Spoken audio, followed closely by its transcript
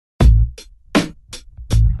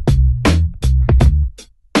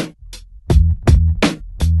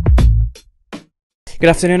Good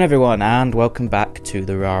afternoon everyone, and welcome back to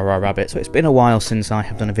the Rah Rah Rabbit. So it's been a while since I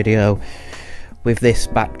have done a video with this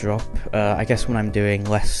backdrop. I guess when I'm doing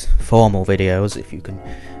less formal videos, if you can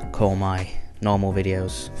call my normal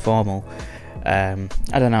videos formal, I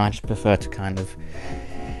don't know, I just prefer to kind of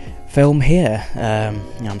film here.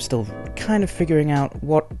 I'm still kind of figuring out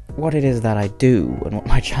what it is that I do and what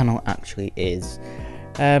my channel actually is.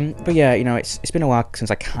 But yeah, it's been a while since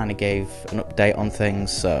I kind of gave an update on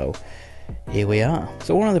things, so here we are.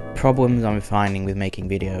 So one of the problems I'm finding with making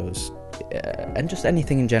videos, and just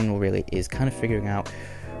anything in general really, is kind of figuring out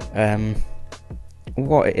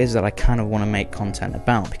what it is that I kind of want to make content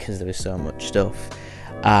about, because there is so much stuff,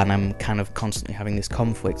 and I'm kind of constantly having this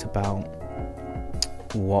conflict about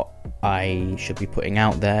what I should be putting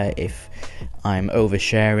out there, if I'm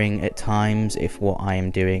oversharing at times, if what I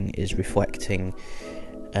am doing is reflecting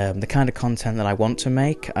the kind of content that I want to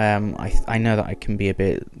make. I know that I can be a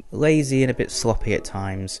bit lazy and a bit sloppy at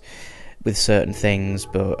times with certain things,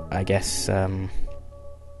 but I guess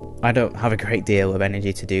I don't have a great deal of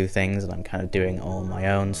energy to do things, and I'm kind of doing it all on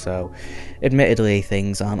my own, so admittedly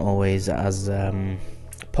things aren't always as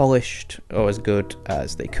polished or as good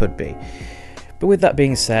as they could be. But with that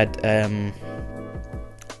being said,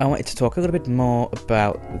 I wanted to talk a little bit more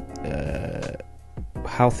about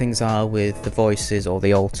how things are with the voices or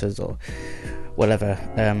the alters or whatever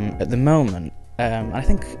at the moment. I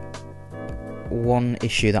think one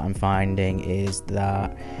issue that I'm finding is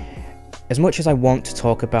that as much as I want to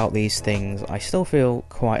talk about these things, I still feel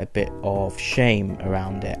quite a bit of shame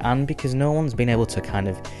around it, and because no one's been able to kind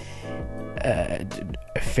of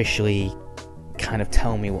officially kind of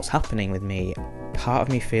tell me what's happening with me, part of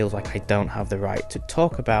me feels like I don't have the right to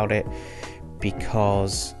talk about it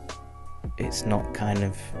because it's not kind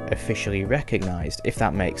of officially recognised, if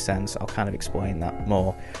that makes sense. I'll kind of explain that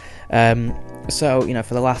more. So,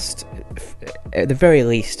 for the last, at the very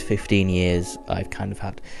least 15 years, I've kind of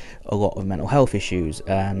had a lot of mental health issues,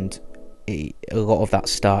 and a lot of that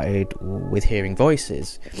started with hearing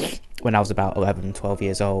voices when I was about 11, 12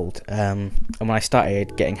 years old. And when I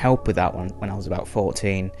started getting help with that one when I was about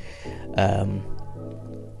 14,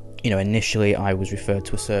 initially I was referred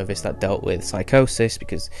to a service that dealt with psychosis,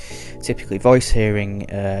 because typically voice hearing,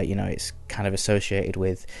 it's kind of associated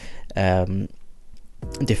with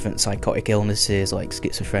different psychotic illnesses like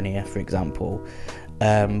schizophrenia, for example.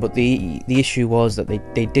 But the issue was that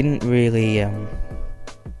they didn't really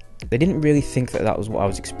think that was what I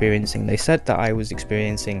was experiencing. They said that I was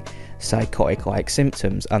experiencing psychotic-like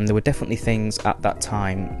symptoms, and there were definitely things at that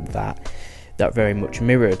time that very much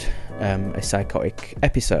mirrored a psychotic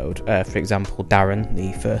episode. For example, Darren,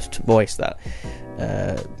 the first voice that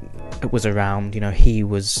was around, he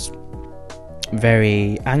was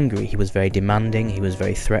very angry, he was very demanding, he was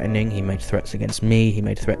very threatening, he made threats against me, he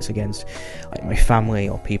made threats against my family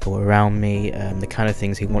or people around me. The kind of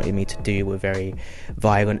things he wanted me to do were very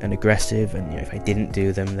violent and aggressive, and if I didn't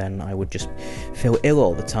do them, then I would just feel ill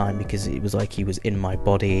all the time, because it was like he was in my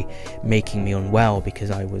body making me unwell because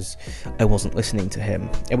I wasn't listening to him,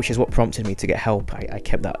 which is what prompted me to get help. I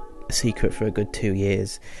kept that a secret for a good 2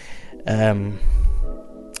 years,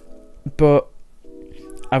 but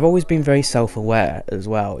I've always been very self-aware as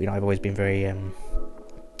well. I've always been very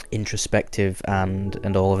introspective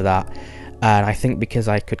and all of that. And I think because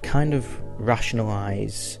I could kind of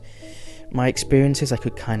rationalise my experiences, I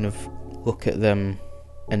could kind of look at them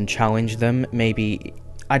and challenge them. Maybe,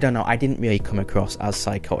 I don't know, I didn't really come across as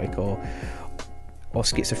psychotic or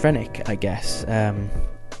schizophrenic, I guess. And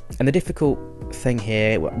the difficult thing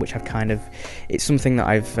here, which it's something that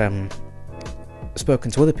I've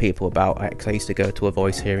spoken to other people about, because I used to go to a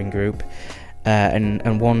voice hearing group,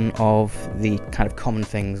 and one of the kind of common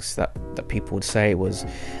things that people would say was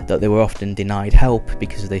that they were often denied help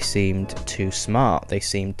because they seemed too smart, they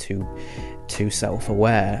seemed too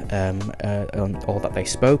self-aware, or that they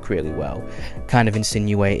spoke really well, kind of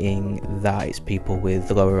insinuating that it's people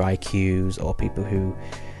with lower IQs or people who,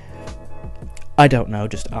 I don't know,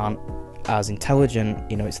 just aren't as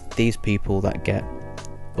intelligent. It's these people that get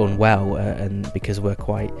unwell, and because we're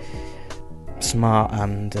quite smart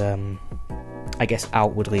and I guess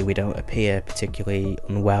outwardly we don't appear particularly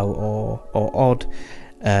unwell or odd,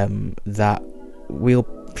 that we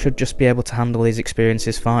should just be able to handle these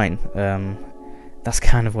experiences fine. That's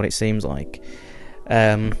kind of what it seems like.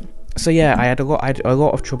 So yeah, I had a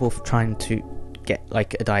lot of trouble trying to get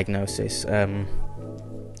a diagnosis, and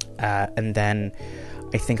then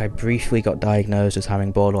I think I briefly got diagnosed as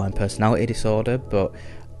having borderline personality disorder, but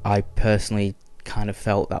I personally kind of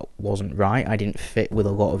felt that wasn't right. I didn't fit with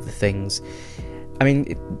a lot of the things. I mean,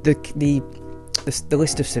 the the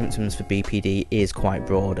list of symptoms for BPD is quite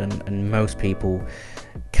broad, and most people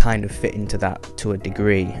kind of fit into that to a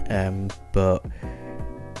degree. But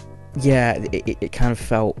yeah, it kind of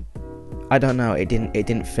felt, I don't know, it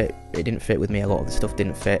didn't fit with me. A lot of the stuff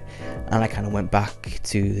didn't fit, and I kind of went back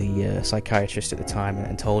to the psychiatrist at the time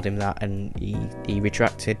and told him that, and he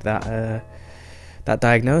retracted that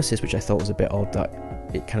diagnosis, which I thought was a bit odd. That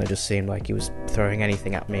it kind of just seemed like he was throwing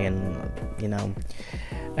anything at me, and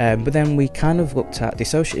but then we kind of looked at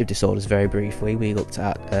dissociative disorders very briefly. We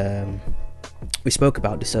spoke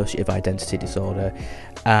about dissociative identity disorder,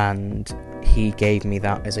 and he gave me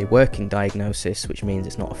that as a working diagnosis, which means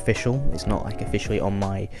it's not official. It's not like officially on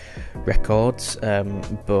my records,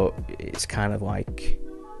 but it's kind of like,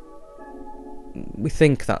 we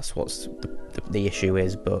think that's what's the issue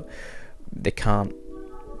is, but they can't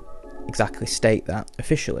exactly state that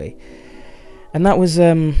officially. And that was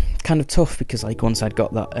kind of tough, because like once I'd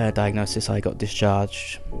got that diagnosis, I got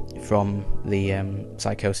discharged from the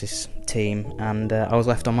psychosis team, and I was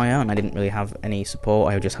left on my own. I didn't really have any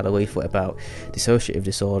support. I just had a leaflet about dissociative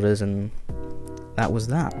disorders, and that was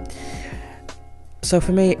that. So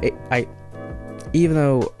for me, even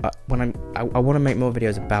though I want to make more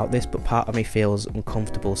videos about this, but part of me feels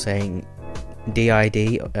uncomfortable saying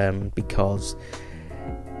DID because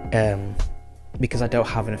I don't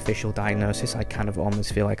have an official diagnosis. I kind of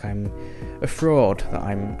almost feel like I'm a fraud, that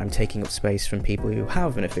I'm taking up space from people who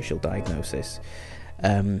have an official diagnosis.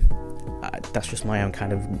 That's just my own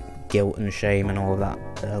kind of guilt and shame and all of that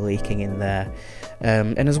leaking in there.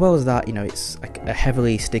 And as well as that, it's like a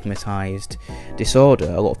heavily stigmatized disorder.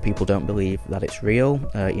 A lot of people don't believe that it's real.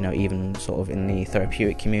 Even sort of in the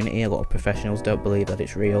therapeutic community, a lot of professionals don't believe that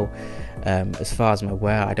it's real. As far as I'm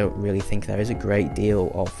aware, I don't really think there is a great deal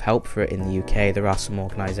of help for it in the UK. There are some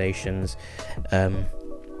organisations,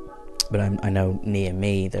 but I know near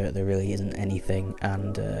me there really isn't anything.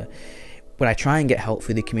 And when I try and get help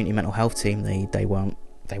through the community mental health team, they won't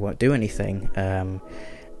do anything.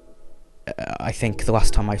 I think the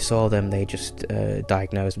last time I saw them, they just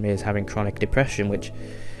diagnosed me as having chronic depression, which,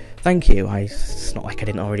 thank you, it's not like I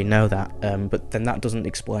didn't already know that, but then that doesn't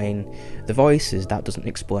explain the voices. That doesn't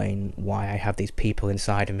explain why I have these people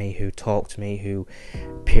inside of me who talk to me, who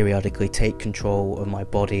periodically take control of my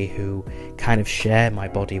body, who kind of share my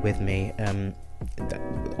body with me.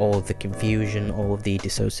 All of the confusion, all of the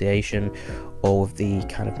dissociation, all of the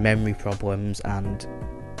kind of memory problems, and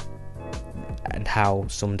how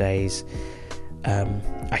some days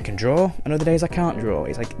I can draw and other days I can't draw.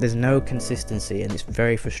 It's like there's no consistency, and it's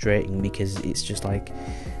very frustrating, because it's just like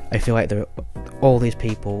I feel like there are all these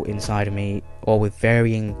people inside of me, all with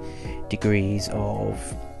varying degrees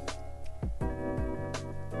of,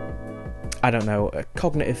 I don't know,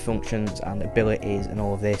 cognitive functions and abilities and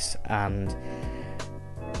all of this, and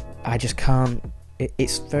I just can't.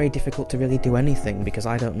 It's very difficult to really do anything, because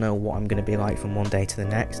I don't know what I'm going to be like from one day to the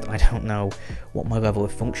next. I don't know what my level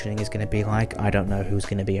of functioning is going to be like. I don't know who's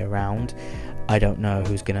going to be around. I don't know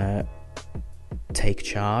who's going to take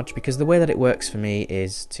charge, because the way that it works for me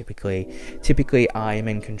is typically I am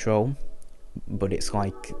in control, but it's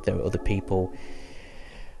like there are other people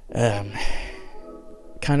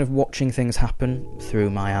kind of watching things happen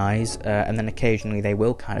through my eyes, and then occasionally they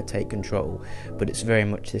will kind of take control, but it's very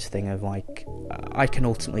much this thing of like, I can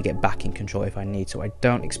ultimately get back in control if I need to. I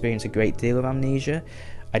don't experience a great deal of amnesia.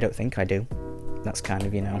 I don't think I do. That's kind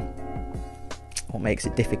of, what makes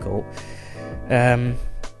it difficult. And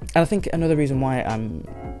I think another reason why I'm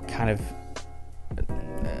kind of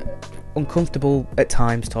uncomfortable at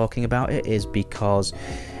times talking about it is because,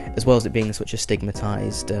 as well as it being such a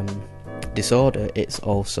stigmatised disorder, it's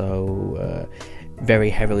also very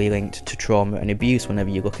heavily linked to trauma and abuse.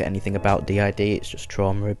 Whenever you look at anything about DID, it's just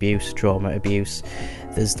trauma, abuse.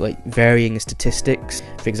 There's like varying statistics.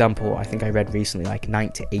 For example, I think I read recently like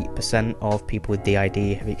 98% of people with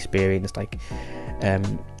DID have experienced like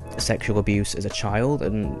sexual abuse as a child,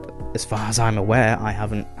 and as far as I'm aware, I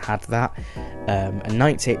haven't had that. And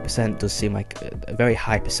 98% does seem like a very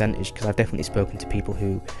high percentage, because I've definitely spoken to people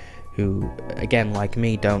who again, like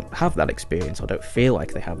me, don't have that experience or don't feel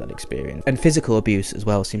like they have that experience. And physical abuse as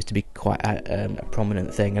well seems to be quite a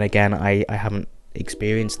prominent thing, and again, I haven't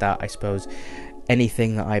experienced that. I suppose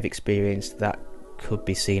anything that I've experienced that could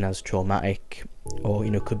be seen as traumatic, or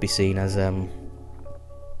could be seen as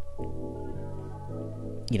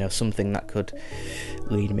something that could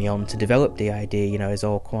lead me on to develop DID, is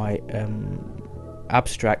all quite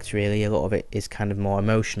abstract, really. A lot of it is kind of more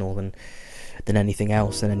emotional than anything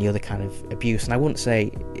else, than any other kind of abuse. And I wouldn't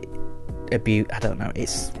say abuse, I don't know,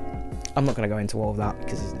 I'm not going to go into all of that,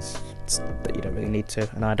 because it's that you don't really need to,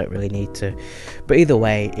 and I don't really need to. But either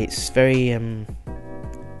way, it's very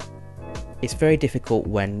difficult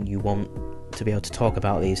when you want to be able to talk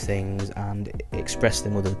about these things and express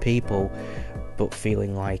them with other people, but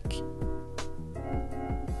feeling like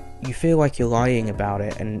you're lying about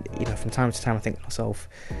it. And from time to time I think to myself,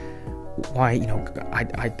 why,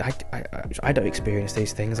 I don't experience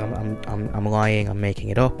these things. I'm lying. I'm making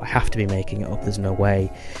it up. I have to be making it up. There's no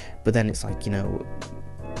way. But then it's like,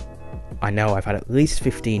 I know I've had at least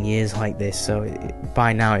 15 years like this. So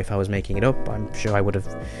by now, if I was making it up, I'm sure I would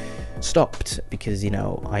have stopped, because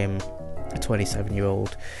I am a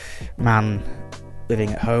 27-year-old man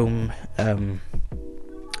living at home,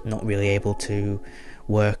 not really able to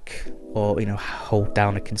work or hold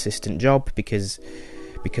down a consistent job because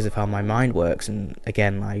of how my mind works. And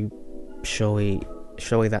again, I surely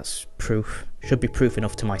that's should be proof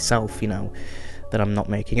enough to myself, that I'm not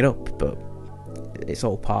making it up. But it's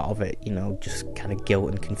all part of it, just kind of guilt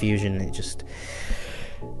and confusion. It's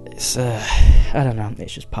I don't know,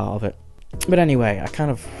 it's just part of it. But anyway, I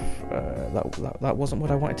kind of that wasn't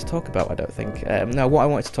what I wanted to talk about, I don't think. No, what I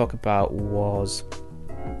wanted to talk about was,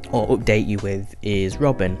 or update you with, is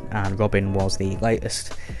Robin. And Robin was the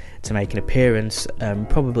latest to make an appearance,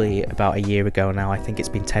 probably about a year ago now. I think it's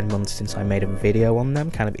been 10 months since I made a video on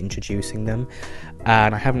them, kind of introducing them,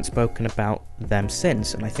 and I haven't spoken about them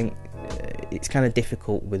since. And I think it's kind of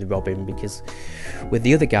difficult with Robin, because with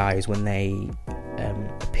the other guys, when they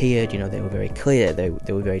appeared, they were very clear, they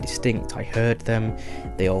were very distinct. I heard them,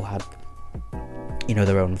 they all had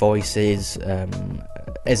their own voices,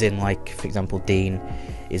 as in, like, for example, Dean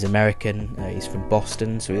is American, he's from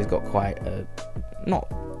Boston, so he's got quite a not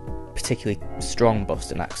particularly strong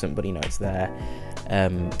Boston accent, but it's there.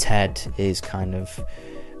 Ted is kind of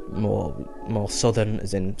more southern,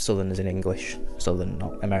 as in English southern,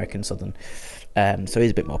 not American southern. So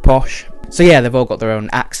he's a bit more posh. So yeah, they've all got their own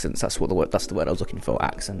accents. That's the word I was looking for,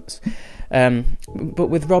 accents. But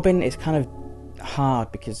with Robin, it's kind of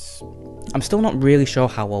hard because I'm still not really sure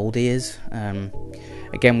how old he is.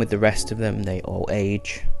 Again, with the rest of them, they all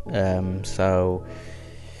age.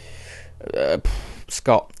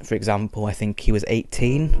 Scott, for example, I think he was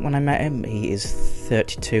 18 when I met him. He is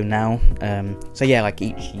 32 now. So yeah, like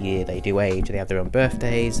each year they do age. They have their own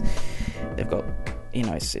birthdays. They've got,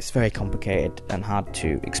 it's very complicated and hard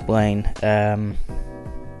to explain. But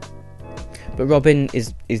Robin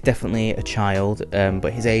is definitely a child,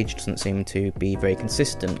 but his age doesn't seem to be very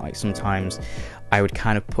consistent. Like sometimes I would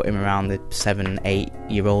kind of put him around the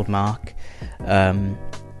 7-8-year-old mark.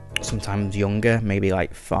 Sometimes younger, maybe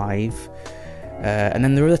like 5. And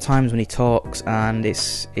then there are other times when he talks and he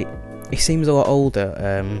seems a lot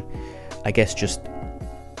older. I guess just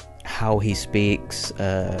how he speaks,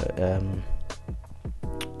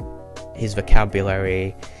 his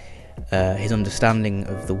vocabulary, his understanding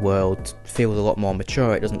of the world feels a lot more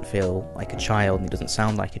mature. It doesn't feel like a child, and it doesn't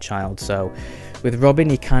sound like a child. So with Robin,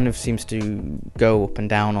 he kind of seems to go up and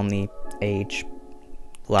down on the age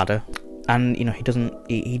ladder, and he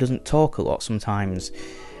doesn't talk a lot sometimes.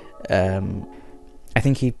 I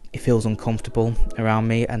think he feels uncomfortable around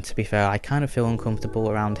me, and to be fair, I kind of feel uncomfortable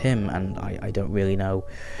around him, and I don't really know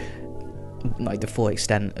like the full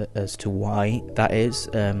extent as to why that is.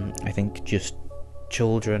 I think just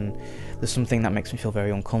children, there's something that makes me feel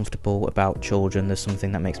very uncomfortable about children. There's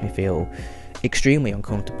something that makes me feel extremely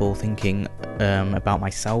uncomfortable thinking about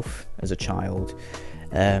myself as a child,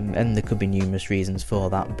 and there could be numerous reasons for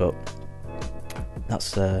that, but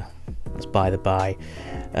that's by the by.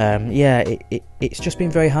 It's just been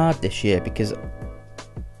very hard this year because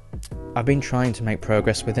I've been trying to make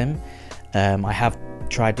progress with him. I have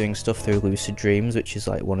tried doing stuff through lucid dreams, which is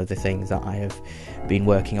like one of the things that I have been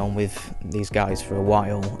working on with these guys for a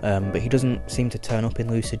while, but he doesn't seem to turn up in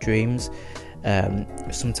lucid dreams.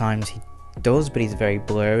 Sometimes he does, but he's very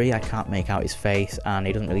blurry. I can't make out his face, and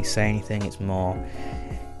he doesn't really say anything. It's more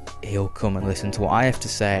he'll come and listen to what I have to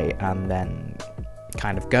say and then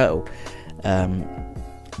kind of go.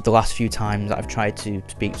 The last few times that I've tried to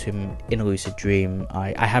speak to him in a lucid dream,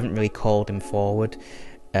 I haven't really called him forward,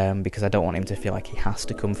 because I don't want him to feel like he has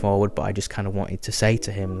to come forward, but I just kind of wanted to say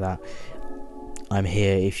to him that I'm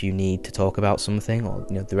here if you need to talk about something, or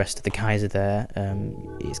the rest of the guys are there.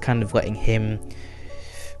 It's kind of letting him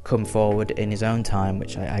come forward in his own time,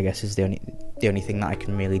 which I guess is the only thing that I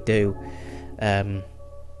can really do.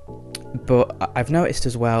 But I've noticed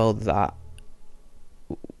as well that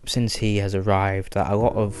since he has arrived, that a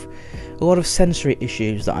lot of sensory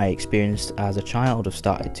issues that I experienced as a child have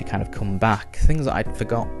started to kind of come back. Things that I'd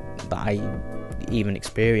forgot that I even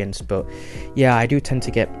experienced. But yeah, I do tend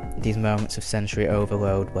to get these moments of sensory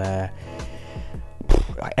overload where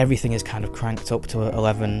everything is kind of cranked up to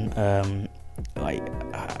 11,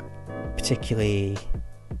 particularly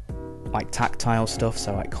like tactile stuff,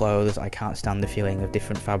 so like clothes. I can't stand the feeling of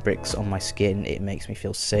different fabrics on my skin. It makes me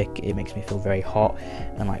feel sick, it makes me feel very hot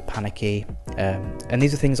and like panicky, and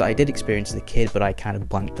these are things that I did experience as a kid, but I kind of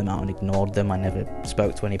blanked them out and ignored them. I never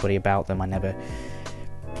spoke to anybody about them. I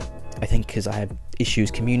think because I had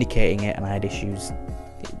issues communicating it, and I had issues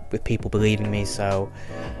with people believing me, so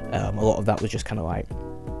a lot of that was just kind of like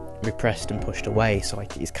repressed and pushed away. So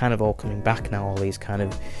it's kind of all coming back now, all these kind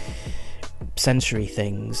of sensory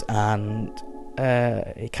things, and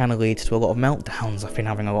it kind of leads to a lot of meltdowns. I've been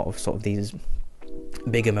having a lot of sort of these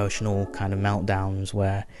big emotional kind of meltdowns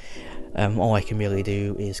where all I can really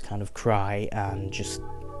do is kind of cry and just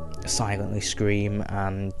silently scream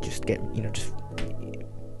and just get, just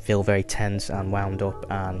feel very tense and wound up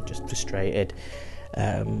and just frustrated,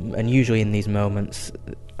 and usually in these moments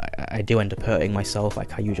I do end up hurting myself.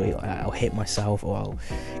 Like I'll hit myself, or I'll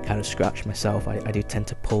kind of scratch myself. I do tend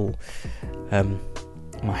to pull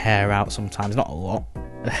my hair out sometimes, not a lot,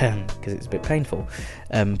 because it's a bit painful,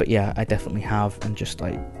 but yeah, I definitely have. And just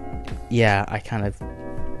like, yeah, I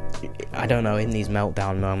don't know, in these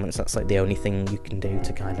meltdown moments, that's like the only thing you can do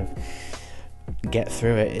to kind of get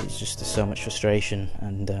through it. It's just, there's so much frustration,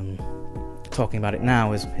 and talking about it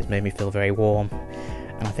now has made me feel very warm,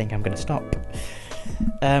 and I think I'm going to stop.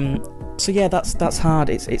 So yeah, that's hard.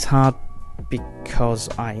 It's hard because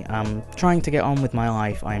I am trying to get on with my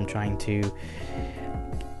life. I am trying to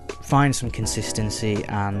find some consistency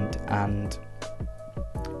and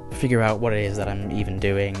figure out what it is that I'm even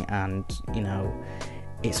doing, and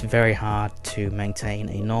it's very hard to maintain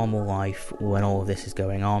a normal life when all of this is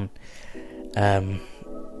going on.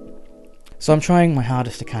 So I'm trying my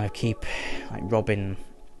hardest to kind of keep like Robin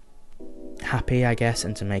happy, I guess,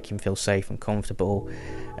 and to make him feel safe and comfortable.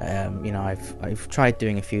 I've tried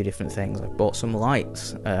doing a few different things. I've bought some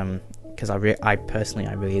lights, because I personally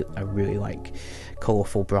really like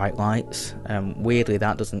colourful bright lights. Weirdly,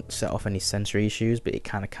 that doesn't set off any sensory issues, but it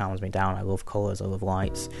kind of calms me down. I love colours, I love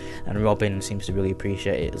lights, and Robin seems to really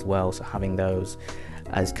appreciate it as well, so having those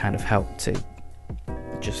has kind of helped to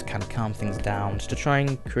just kind of calm things down, just to try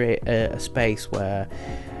and create a space where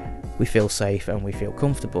we feel safe and we feel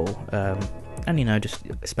comfortable, and just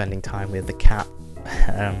spending time with the cat.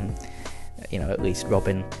 At least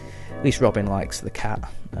Robin likes the cat,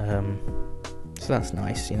 so that's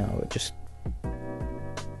nice. Just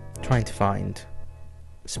trying to find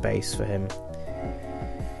space for him.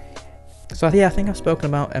 So yeah, I think I've spoken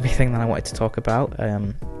about everything that I wanted to talk about.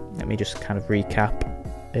 Let me just kind of recap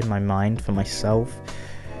in my mind for myself.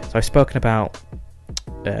 So I've spoken about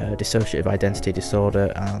dissociative identity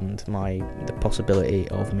disorder and the possibility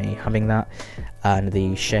of me having that, and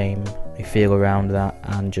the shame I feel around that,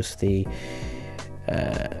 and just the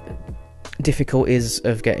difficulties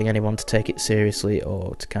of getting anyone to take it seriously,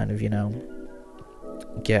 or to kind of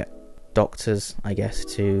get doctors, I guess,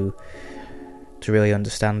 to really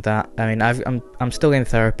understand that. I mean, I'm still in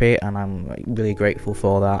therapy, and I'm really grateful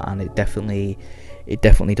for that, and it definitely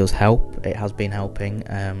does help. It has been helping.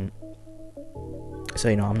 So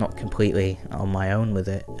I'm not completely on my own with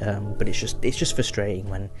it, but it's just frustrating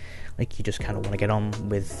when you just kind of want to get on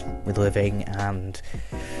with living, and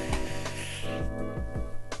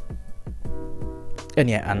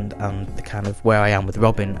the kind of where I am with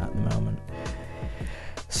Robin at the moment.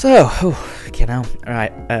 So,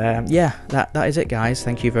 alright, that is it, guys.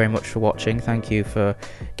 Thank you very much for watching. Thank you for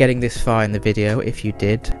getting this far in the video. If you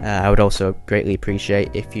did, I would also greatly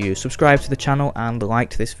appreciate if you subscribed to the channel and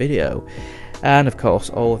liked this video. And of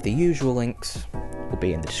course, all of the usual links will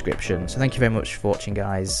be in the description. So thank you very much for watching,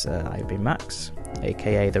 guys. I've been Max,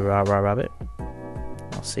 aka the Rah Rah Rabbit.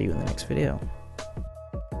 I'll see you in the next video.